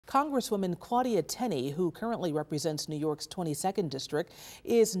Congresswoman Claudia Tenney, who currently represents New York's 22nd district,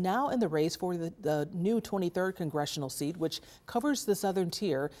 is now in the race for the new 23rd congressional seat, which covers the southern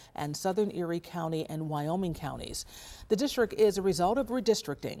tier and southern Erie County and Wyoming counties. The district is a result of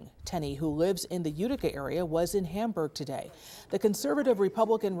redistricting. Tenney, who lives in the Utica area, was in Hamburg today. The conservative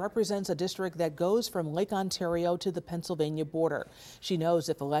Republican represents a district that goes from Lake Ontario to the Pennsylvania border. She knows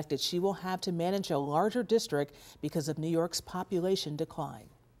if elected, she will have to manage a larger district because of New York's population decline.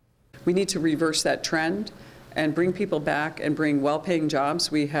 We need to reverse that trend and bring people back and bring well-paying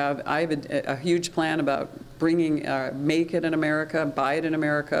jobs. I have a huge plan about bringing Make It in America, Buy It in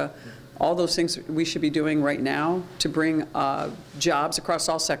America, all those things we should be doing right now to bring jobs across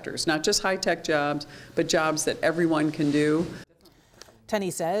all sectors, not just high-tech jobs, but jobs that everyone can do. Tenney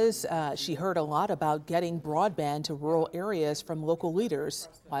says she heard a lot about getting broadband to rural areas from local leaders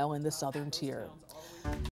while in the southern tier.